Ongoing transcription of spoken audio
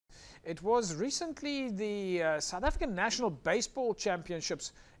It was recently the South African National Baseball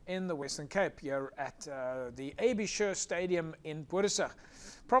Championships in the Western Cape here at the AB Sher Stadium in Boerisig.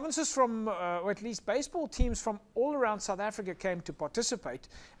 Provinces from, or at least baseball teams from all around South Africa came to participate,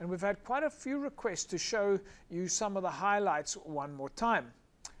 and we've had quite a few requests to show you some of the highlights one more time.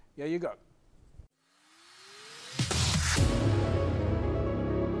 Here you go.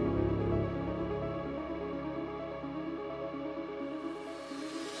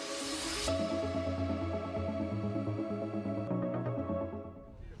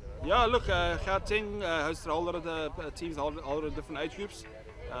 Yeah, look, Gauteng hosted a whole lot of the teams, a whole lot of different age groups.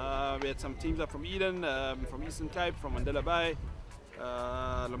 We had some teams up from Eden, from Eastern Cape, from Mandela Bay,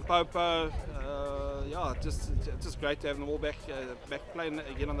 Limpopo. Yeah, just great to have them all back playing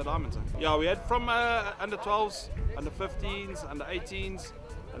again on the diamonds. Yeah, we had from under 12s, under 15s, under 18s,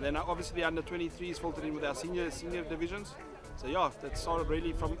 and then obviously the under 23s filtered in with our senior divisions. So yeah, that started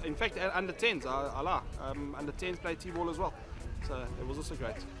really from, in fact, under 10s, under 10s played T-ball as well. So it was also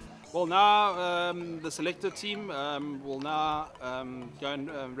great. Well, now the selected team will now go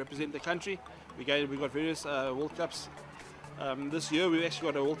and represent the country. We've got various World Cups. This year we've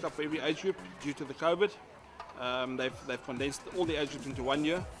actually got a World Cup for every age group due to the COVID. They've condensed all the age groups into 1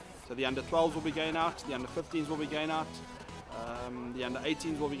 year. So the under 12s will be going out, the under 15s will be going out, the under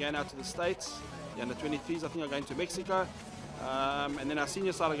 18s will be going out to the States, the under 23s I think are going to Mexico, and then our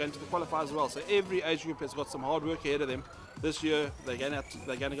senior side are going to the qualifiers as well. So every age group has got some hard work ahead of them. This year they're going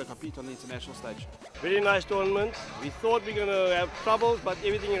to go compete on the international stage. Very nice tournament. We thought we were going to have troubles, but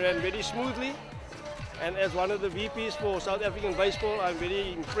everything ran very smoothly. And as one of the VPs for South African baseball, I'm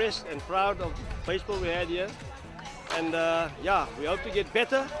very impressed and proud of the baseball we had here. And yeah, we hope to get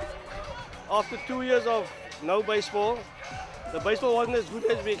better. After 2 years of no baseball, the baseball wasn't as good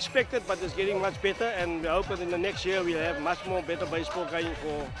as we expected, but it's getting much better. And we hope that in the next year we'll have much more better baseball going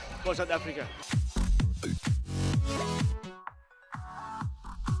for South Africa.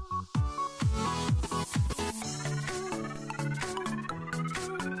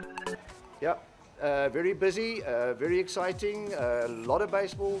 Yeah, very busy, very exciting, a lot of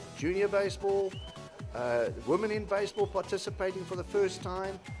baseball, junior baseball, women in baseball participating for the first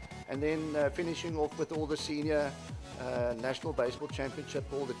time, and then finishing off with all the senior National Baseball Championship,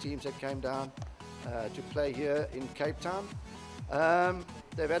 all the teams that came down to play here in Cape Town.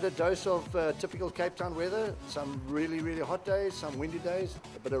 They've had a dose of typical Cape Town weather, some really, really hot days, some windy days,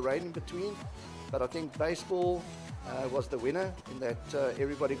 a bit of rain in between, but I think baseball was the winner in that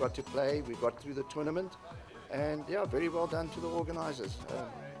everybody got to play. We got through the tournament, and yeah, very well done to the organisers.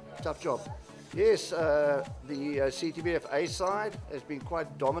 Tough job. Yes, the CTBF A side has been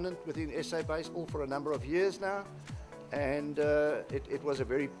quite dominant within SA baseball for a number of years now, and it was a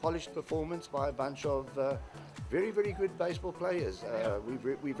very polished performance by a bunch of very, very good baseball players.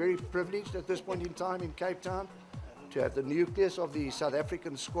 We're very privileged at this point in time in Cape Town to have the nucleus of the South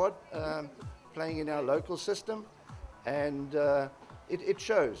African squad playing in our local system. And it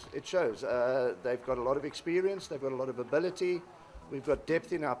shows. They've got a lot of experience, they've got a lot of ability. We've got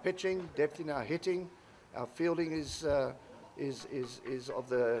depth in our pitching, depth in our hitting. Our fielding is out of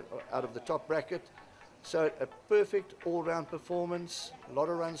the top bracket. So a perfect all-round performance, a lot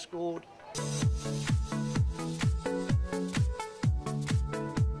of runs scored.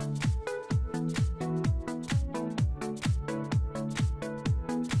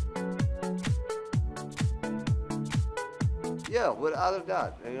 Yeah, without a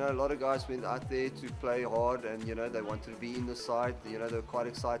doubt. You know, a lot of guys went out there to play hard, and you know they wanted to be in the side. You know, they were quite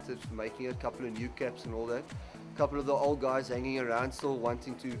excited, making a couple of new caps and all that. A couple of the old guys hanging around, still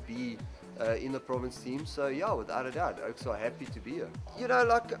wanting to be in the province team. So yeah, without a doubt, Oaks are happy to be here. You know,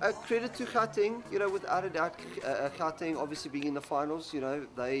 like credit to Gauteng. You know, without a doubt, Gauteng obviously being in the finals. You know,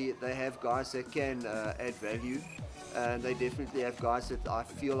 they have guys that can add value. And they definitely have guys that I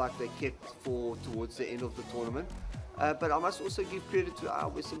feel like they kept for towards the end of the tournament. But I must also give credit to our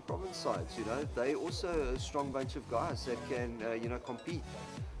Western Province sides. You know, they also a strong bunch of guys that can, you know, compete.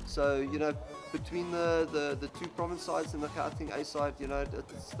 So, you know, between the two province sides and the Gauteng A side, you know,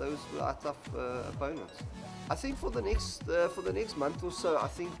 those are tough opponents. I think for the next month or so, I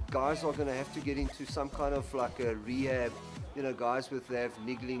think guys are going to have to get into some kind of like a rehab. You know, guys have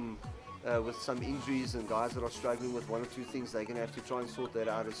niggling. With some injuries and guys that are struggling with one or two things, they're going to have to try and sort that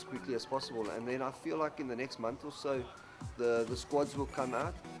out as quickly as possible. And then I feel like in the next month or so, the squads will come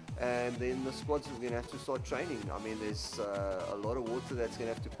out, and then the squads are going to have to start training. I mean, there's a lot of water that's going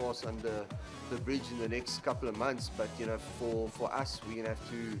to have to pass under the bridge in the next couple of months. But you know, for us, we're going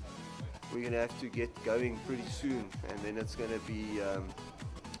to have to get going pretty soon, and then it's going to be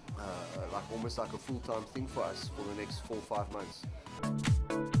like almost like a full-time thing for us for the next 4 or 5 months.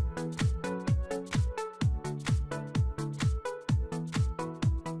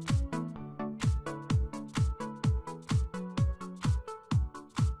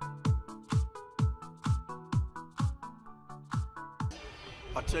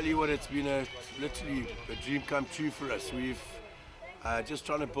 I'll tell you what, it's been literally a dream come true for us. We've just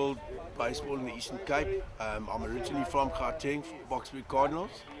trying to build baseball in the Eastern Cape. I'm originally from Gauteng, Boksburg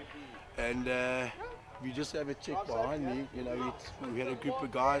Cardinals, and we just have a check behind me. You know, we had a group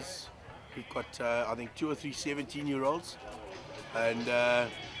of guys. We've got I think 2 or 3 17-year-olds, and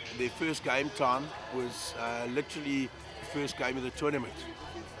their first game time was literally the first game of the tournament.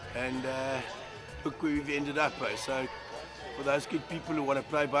 And look where we've ended up. So for those good people who want to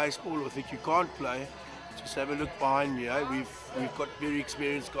play baseball or think you can't play, just have a look behind me. We've got very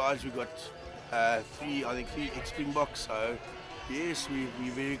experienced guys. We've got three ex-Springboks. So yes,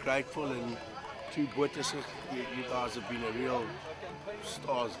 we're very grateful, and to Boetes, you guys have been a real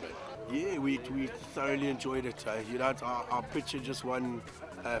stars, man. Yeah, we thoroughly enjoyed it. You know, our pitcher just won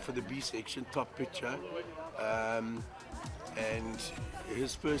for the B section, top pitcher, and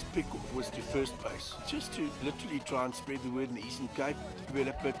his first pick was to first base, just to literally try and spread the word in the Eastern Cape,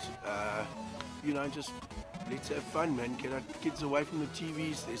 develop it. You know, just let's have fun, man. Get our kids away from the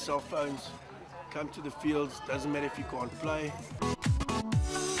TVs, their cell phones, come to the fields. Doesn't matter if you can't play.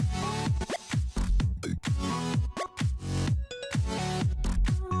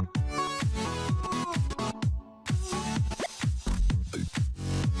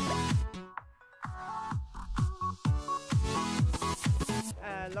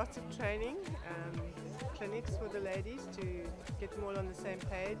 Lots of training, clinics for the ladies to get them all on the same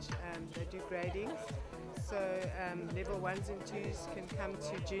page. They do gradings, so level 1s and 2s can come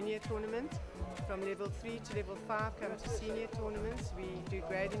to junior tournament. From level 3 to level 5 come to senior tournaments. We do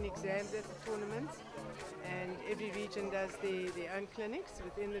grading exams at the tournaments, and every region does their own clinics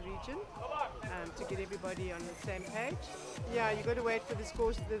within the region to get everybody on the same page. Yeah, you got to wait for the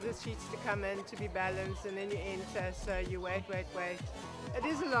scores, the sheets to come in to be balanced, and then you enter. So you wait. It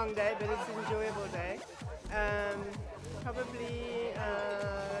is a long day, but it's an enjoyable day. Probably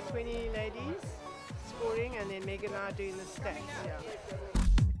 20 ladies scoring, and then Meg and I doing the stats. Yeah.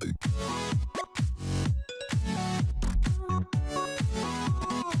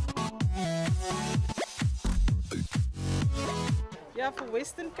 Yeah, for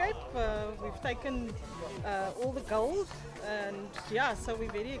Western Cape, we've taken all the gold, and yeah, so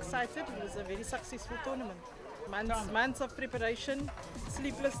we're very excited. It was a very successful tournament. Months of preparation,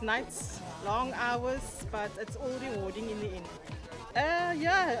 sleepless nights, long hours, but it's all rewarding in the end.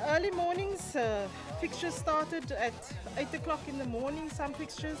 Yeah, early mornings, fixtures started at 8 o'clock in the morning, some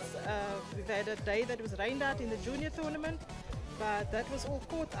fixtures. We've had a day that was rained out in the junior tournament, but that was all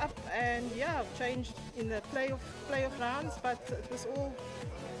caught up, and yeah, changed in the playoff rounds, but it was all,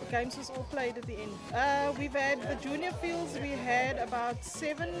 the games was all played at the end. We've had the junior fields, we had about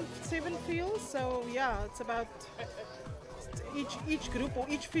seven fields, so yeah, it's about each group or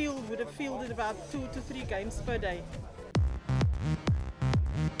each field would have fielded about 2 to 3 games per day.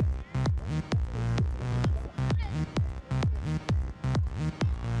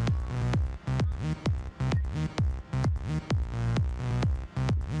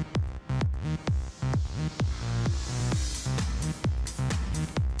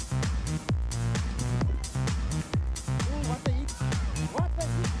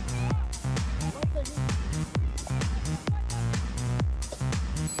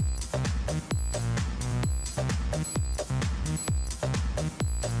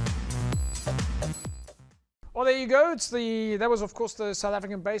 Well, there you go. That was, of course, the South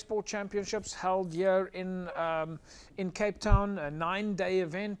African Baseball Championships held here in Cape Town. A 9-day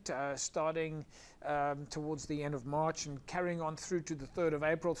event starting towards the end of March and carrying on through to the 3rd of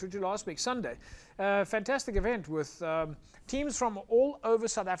April, through to last week, Sunday. Fantastic event with teams from all over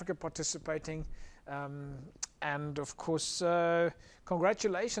South Africa participating. And of course,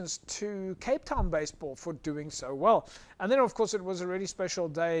 congratulations to Cape Town Baseball for doing so well. And then, of course, it was a really special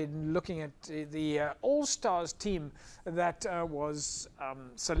day looking at the All-Stars team that was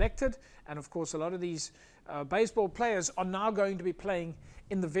selected. And of course, a lot of these baseball players are now going to be playing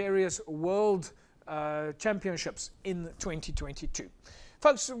in the various world championships in 2022.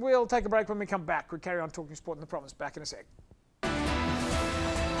 Folks, we'll take a break. When we come back, we'll carry on talking sport in the province. Back in a sec.